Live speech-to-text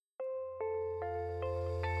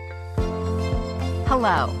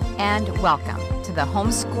Hello, and welcome to the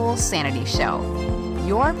Homeschool Sanity Show,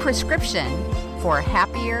 your prescription for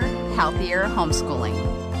happier, healthier homeschooling.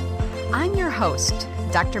 I'm your host,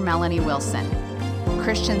 Dr. Melanie Wilson,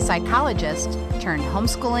 Christian psychologist turned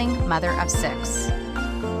homeschooling mother of 6.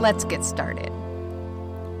 Let's get started.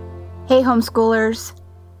 Hey, homeschoolers.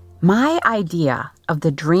 My idea of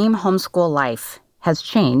the dream homeschool life has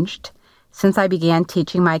changed since I began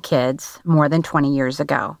teaching my kids more than 20 years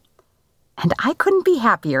ago. And I couldn't be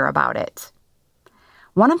happier about it.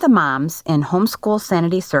 One of the moms in Homeschool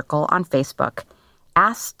Sanity Circle on Facebook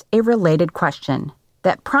asked a related question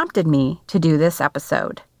that prompted me to do this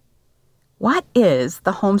episode. What is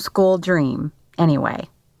the homeschool dream, anyway?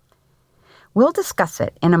 We'll discuss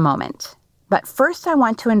it in a moment, but first I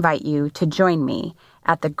want to invite you to join me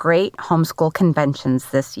at the great homeschool conventions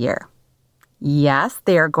this year. Yes,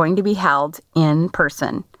 they are going to be held in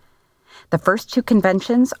person. The first 2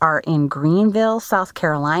 conventions are in Greenville, South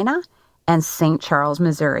Carolina, and St. Charles,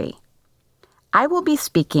 Missouri. I will be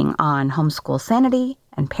speaking on homeschool sanity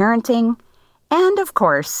and parenting, and of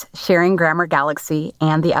course, sharing Grammar Galaxy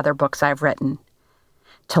and the other books I've written.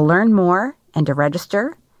 To learn more and to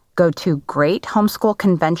register, go to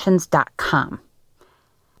greathomeschoolconventions.com.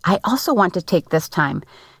 I also want to take this time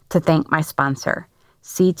to thank my sponsor,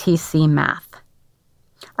 CTC Math.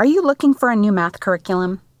 Are you looking for a new math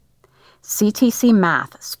curriculum? CTC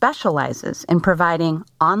Math specializes in providing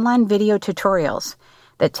online video tutorials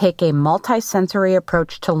that take a multi-sensory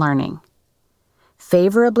approach to learning.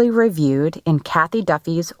 Favorably reviewed in Kathy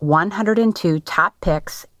Duffy's 102 Top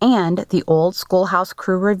Picks and the Old Schoolhouse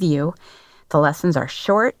Crew Review, the lessons are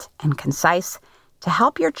short and concise to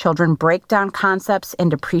help your children break down concepts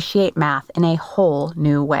and appreciate math in a whole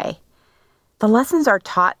new way. The lessons are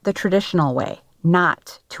taught the traditional way,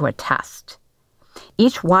 not to a test.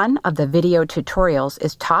 Each one of the video tutorials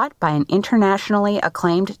is taught by an internationally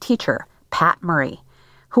acclaimed teacher, Pat Murray,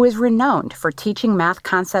 who is renowned for teaching math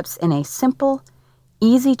concepts in a simple,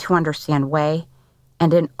 easy-to-understand way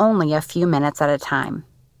and in only a few minutes at a time.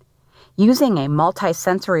 Using a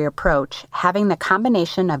multi-sensory approach, having the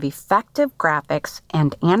combination of effective graphics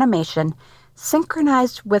and animation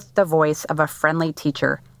synchronized with the voice of a friendly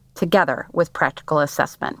teacher together with practical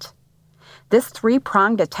assessment. This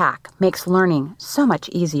 3-pronged attack makes learning so much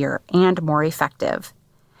easier and more effective.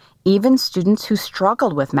 Even students who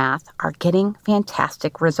struggled with math are getting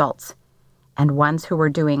fantastic results, and ones who were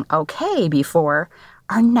doing okay before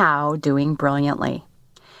are now doing brilliantly.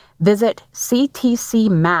 Visit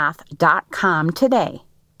ctcmath.com today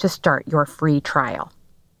to start your free trial.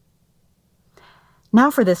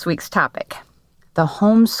 Now for this week's topic, the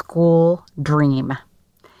homeschool dream.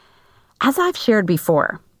 As I've shared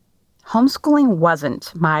before, homeschooling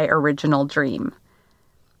wasn't my original dream.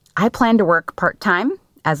 I planned to work part-time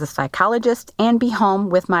as a psychologist and be home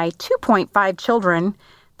with my 2.5 children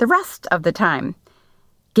the rest of the time,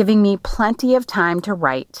 giving me plenty of time to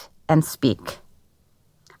write and speak.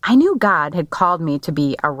 I knew God had called me to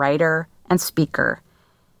be a writer and speaker,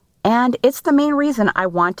 and it's the main reason I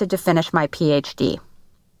wanted to finish my PhD.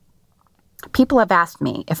 People have asked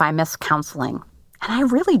me if I miss counseling, and I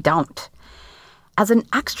really don't. As an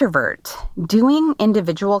extrovert, doing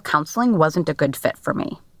individual counseling wasn't a good fit for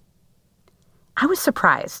me. I was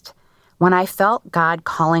surprised when I felt God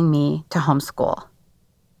calling me to homeschool.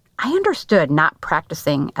 I understood not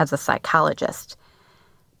practicing as a psychologist,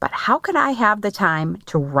 but how could I have the time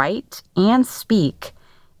to write and speak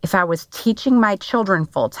if I was teaching my children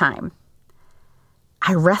full-time?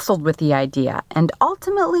 I wrestled with the idea and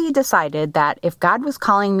ultimately decided that if God was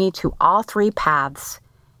calling me to all 3 paths,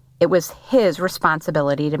 it was His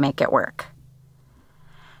responsibility to make it work.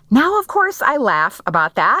 Now, of course, I laugh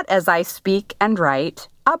about that as I speak and write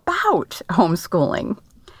about homeschooling.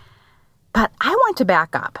 But I want to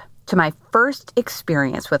back up to my first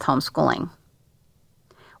experience with homeschooling.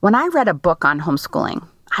 When I read a book on homeschooling,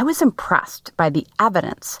 I was impressed by the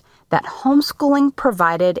evidence that homeschooling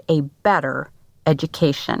provided a better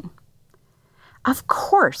education. Of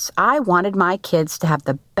course, I wanted my kids to have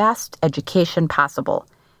the best education possible,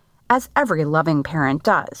 as every loving parent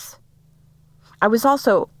does. I was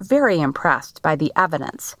also very impressed by the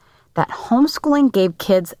evidence that homeschooling gave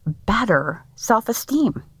kids better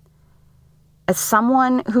self-esteem. As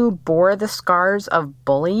someone who bore the scars of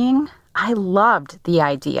bullying, I loved the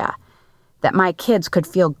idea that my kids could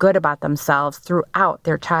feel good about themselves throughout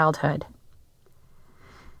their childhood.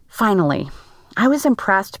 Finally, I was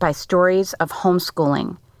impressed by stories of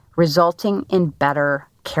homeschooling resulting in better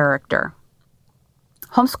character.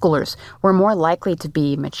 Homeschoolers were more likely to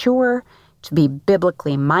be mature, to be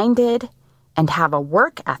biblically minded, and have a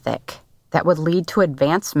work ethic that would lead to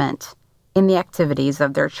advancement in the activities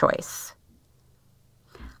of their choice.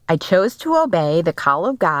 I chose to obey the call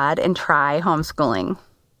of God and try homeschooling.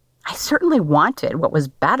 I certainly wanted what was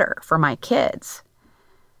better for my kids.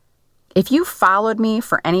 If you followed me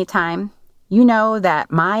for any time, you know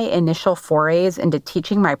that my initial forays into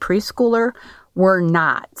teaching my preschooler were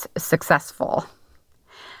not successful.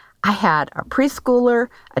 I had a preschooler,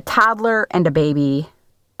 a toddler, and a baby,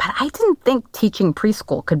 but I didn't think teaching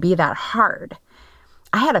preschool could be that hard.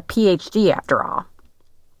 I had a PhD after all.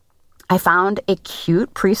 I found a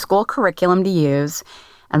cute preschool curriculum to use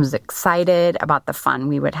and was excited about the fun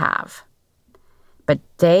we would have. But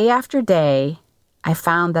day after day, I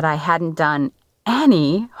found that I hadn't done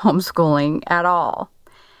any homeschooling at all.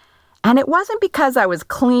 And it wasn't because I was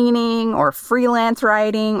cleaning or freelance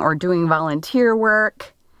writing or doing volunteer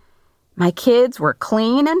work. My kids were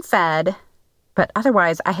clean and fed, but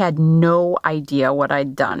otherwise I had no idea what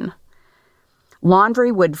I'd done.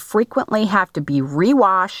 Laundry would frequently have to be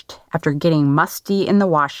rewashed after getting musty in the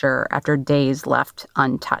washer after days left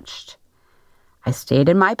untouched. I stayed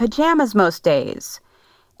in my pajamas most days,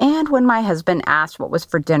 and when my husband asked what was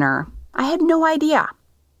for dinner, I had no idea.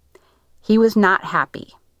 He was not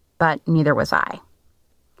happy, but neither was I.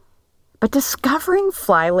 But discovering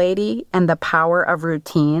Fly Lady and the power of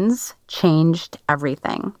routines changed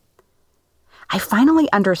everything. I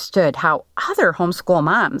finally understood how other homeschool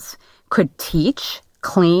moms could teach,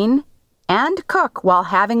 clean, and cook while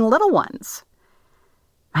having little ones.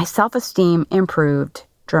 My self-esteem improved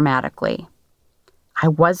dramatically. I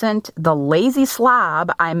wasn't the lazy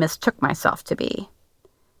slob I mistook myself to be.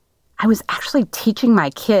 I was actually teaching my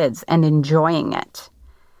kids and enjoying it.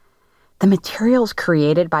 The materials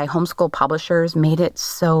created by homeschool publishers made it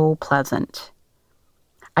so pleasant.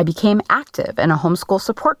 I became active in a homeschool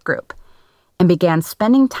support group and began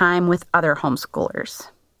spending time with other homeschoolers.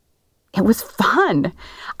 It was fun.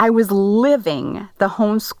 I was living the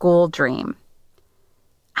homeschool dream.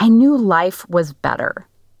 I knew life was better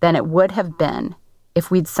than it would have been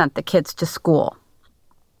if we'd sent the kids to school.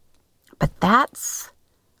 But that's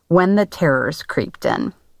when the terrors creeped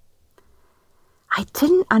in. I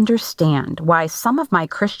didn't understand why some of my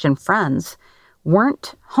Christian friends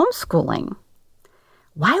weren't homeschooling.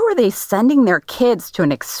 Why were they sending their kids to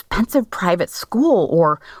an expensive private school,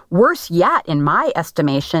 or worse yet, in my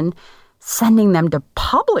estimation, sending them to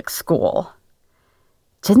public school?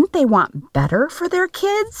 Didn't they want better for their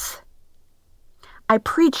kids? I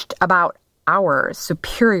preached about our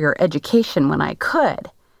superior education when I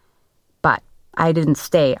could, but I didn't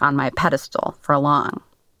stay on my pedestal for long.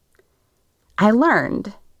 I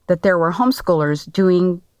learned that there were homeschoolers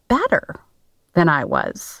doing better than I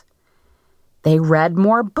was. They read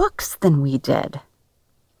more books than we did.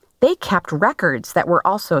 They kept records that were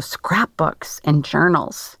also scrapbooks and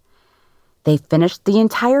journals. They finished the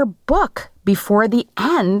entire book before the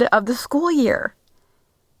end of the school year.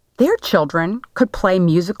 Their children could play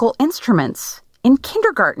musical instruments in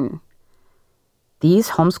kindergarten. These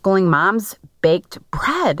homeschooling moms baked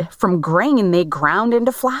bread from grain they ground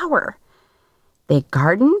into flour. They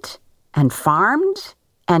gardened and farmed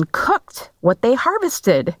and cooked what they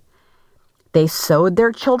harvested. They sewed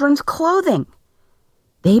their children's clothing.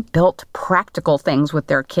 They built practical things with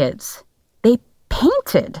their kids. They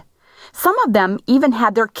painted. Some of them even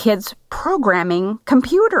had their kids programming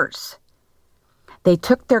computers. They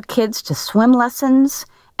took their kids to swim lessons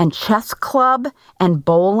and chess club and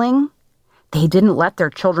bowling. They didn't let their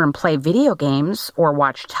children play video games or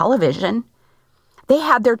watch television. They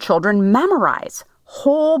had their children memorize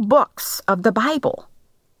whole books of the Bible.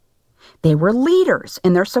 They were leaders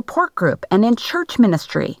in their support group and in church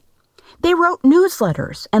ministry. They wrote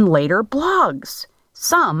newsletters and later blogs.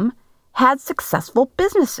 Some had successful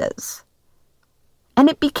businesses. And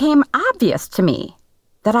it became obvious to me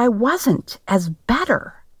that I wasn't as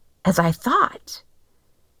better as I thought.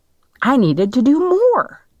 I needed to do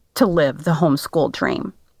more to live the homeschool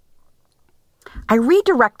dream. I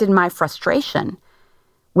redirected my frustration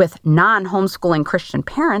with non-homeschooling Christian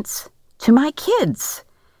parents to my kids.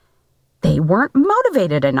 They weren't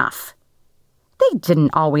motivated enough. They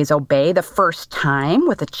didn't always obey the first time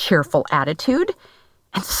with a cheerful attitude,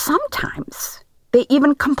 and sometimes they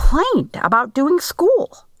even complained about doing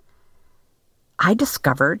school. I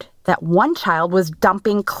discovered that one child was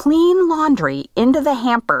dumping clean laundry into the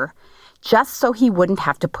hamper just so he wouldn't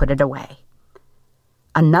have to put it away.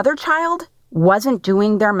 Another child wasn't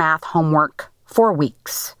doing their math homework for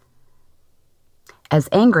weeks. As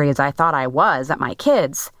angry as I thought I was at my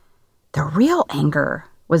kids, the real anger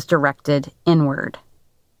was directed inward.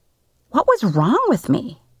 What was wrong with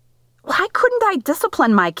me? Why couldn't I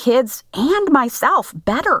discipline my kids and myself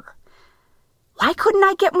better? Why couldn't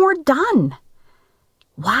I get more done?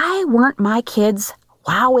 Why weren't my kids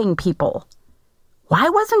wowing people? Why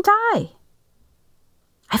wasn't I?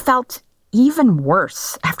 I felt even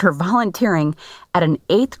worse after volunteering at an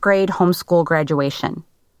 8th grade homeschool graduation.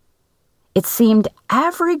 It seemed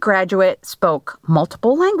every graduate spoke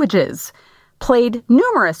multiple languages, played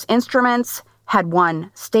numerous instruments, had won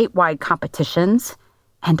statewide competitions,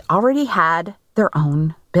 and already had their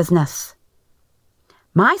own business.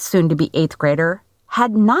 My soon-to-be 8th grader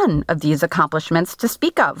had none of these accomplishments to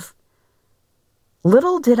speak of.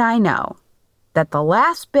 Little did I know that the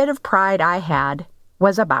last bit of pride I had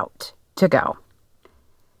was about to go.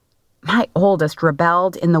 My oldest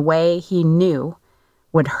rebelled in the way he knew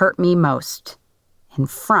would hurt me most, in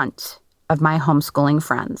front of my homeschooling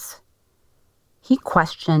friends. He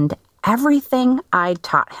questioned everything I'd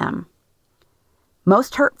taught him.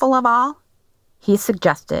 Most hurtful of all, he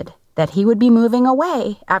suggested that he would be moving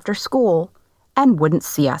away after school and wouldn't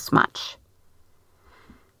see us much.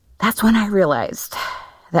 That's when I realized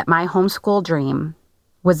that my homeschool dream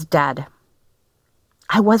was dead.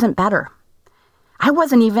 I wasn't better. I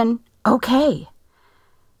wasn't even okay.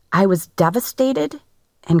 I was devastated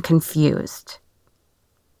and confused.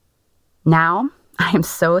 Now, I am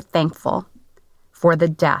so thankful for the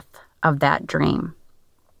death of that dream.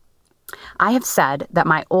 I have said that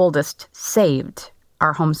my oldest saved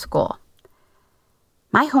our homeschool.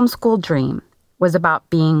 My homeschool dream was about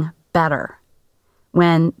being better,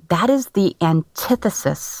 when that is the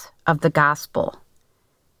antithesis of the gospel.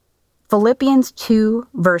 Philippians 2,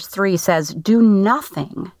 verse 3 says, "Do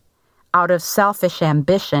nothing out of selfish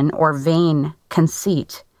ambition or vain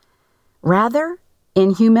conceit. Rather, in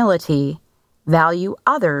humility, value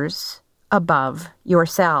others above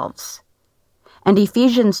yourselves." And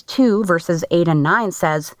Ephesians 2, verses 8 and 9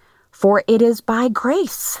 says, "For it is by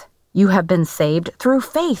grace you have been saved through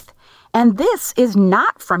faith, and this is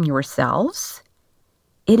not from yourselves.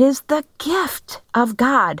 It is the gift of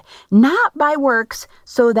God, not by works,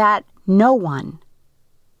 so that no one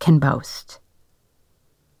can boast."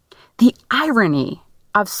 The irony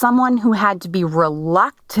of someone who had to be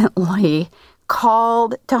reluctantly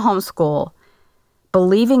called to homeschool,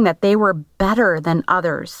 believing that they were better than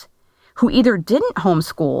others who either didn't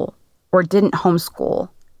homeschool or didn't homeschool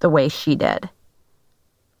the way she did.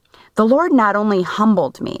 The Lord not only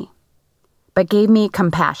humbled me, but gave me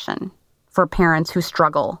compassion for parents who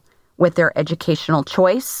struggle with their educational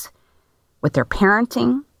choice, with their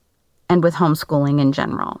parenting, and with homeschooling in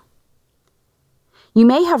general. You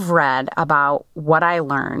may have read about what I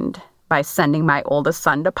learned by sending my oldest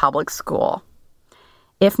son to public school.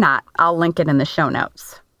 If not, I'll link it in the show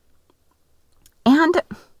notes. And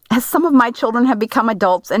as some of my children have become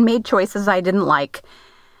adults and made choices I didn't like,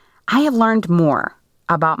 I have learned more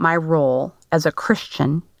about my role as a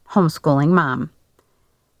Christian homeschooling mom.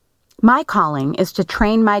 My calling is to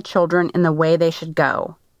train my children in the way they should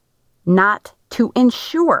go, not to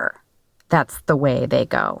ensure that's the way they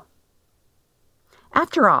go.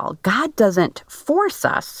 After all, God doesn't force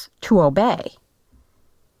us to obey.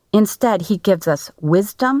 Instead, He gives us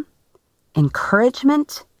wisdom,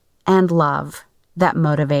 encouragement, and love that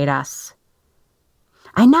motivate us.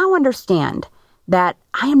 I now understand that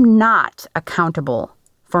I am not accountable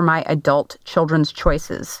for my adult children's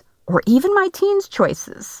choices or even my teens'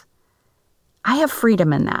 choices. I have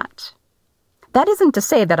freedom in that. That isn't to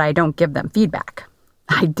say that I don't give them feedback.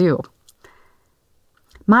 I do.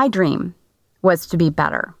 My dream was to be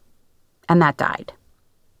better, and that died.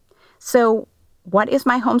 So, what is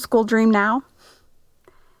my homeschool dream now?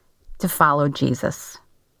 To follow Jesus.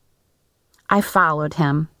 I followed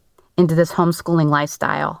Him into this homeschooling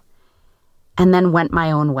lifestyle and then went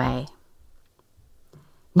my own way.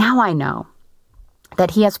 Now I know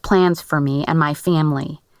that He has plans for me and my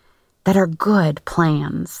family that are good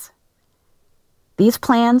plans. These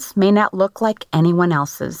plans may not look like anyone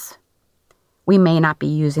else's. We may not be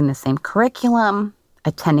using the same curriculum,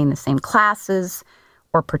 attending the same classes,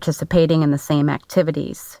 or participating in the same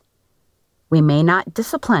activities. We may not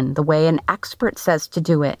discipline the way an expert says to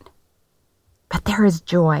do it. But there is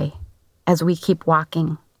joy as we keep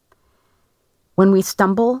walking. When we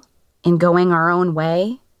stumble in going our own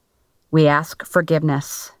way, we ask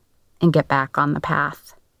forgiveness and get back on the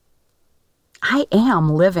path. I am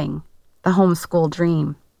living the homeschool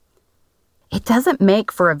dream. It doesn't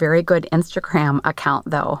make for a very good Instagram account,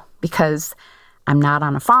 though, because I'm not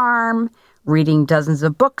on a farm, reading dozens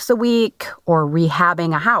of books a week, or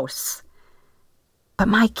rehabbing a house. But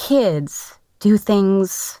my kids do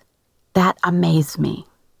things that amaze me.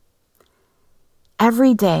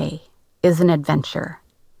 Every day is an adventure,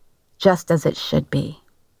 just as it should be.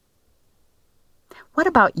 What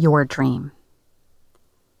about your dream?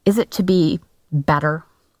 Is it to be better?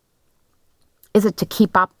 Is it to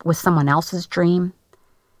keep up with someone else's dream?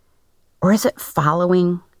 Or is it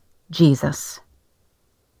following Jesus?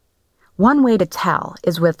 One way to tell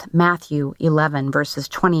is with Matthew 11, verses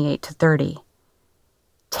 28 to 30.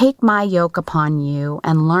 Take my yoke upon you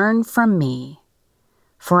and learn from me,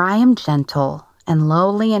 for I am gentle and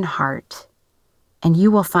lowly in heart, and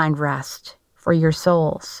you will find rest for your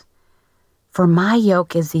souls. For my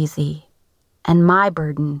yoke is easy, and my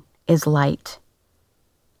burden is light.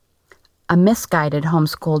 A misguided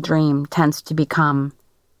homeschool dream tends to become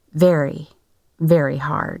very, very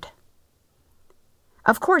hard.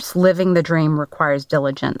 Of course, living the dream requires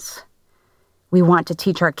diligence. We want to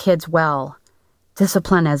teach our kids well,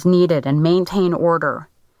 discipline as needed, and maintain order.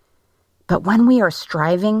 But when we are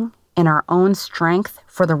striving in our own strength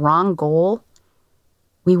for the wrong goal,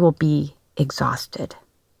 we will be exhausted.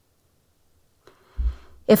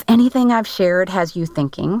 If anything I've shared has you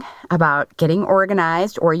thinking about getting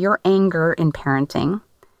organized or your anger in parenting,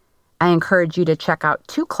 I encourage you to check out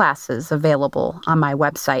 2 classes available on my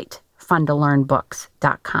website,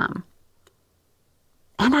 funtolearnbooks.com.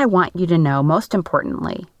 And I want you to know, most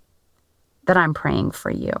importantly, that I'm praying for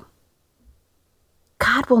you.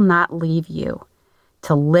 God will not leave you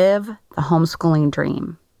to live the homeschooling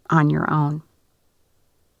dream on your own.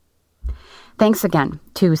 Thanks again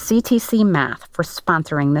to CTC Math for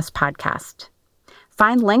sponsoring this podcast.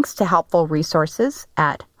 Find links to helpful resources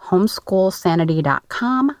at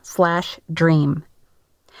homeschoolsanity.com/dream.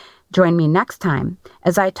 Join me next time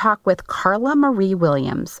as I talk with Carla Marie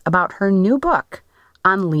Williams about her new book,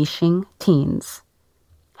 Unleashing Teens.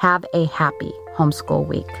 Have a happy homeschool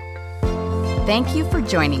week. Thank you for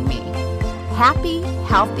joining me. Happy,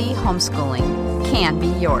 healthy homeschooling can be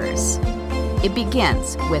yours. It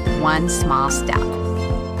begins with one small step.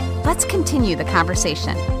 Let's continue the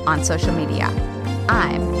conversation on social media.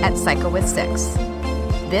 I'm at Psycho with6.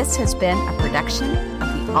 This has been a production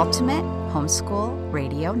of the Ultimate Homeschool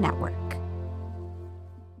Radio Network.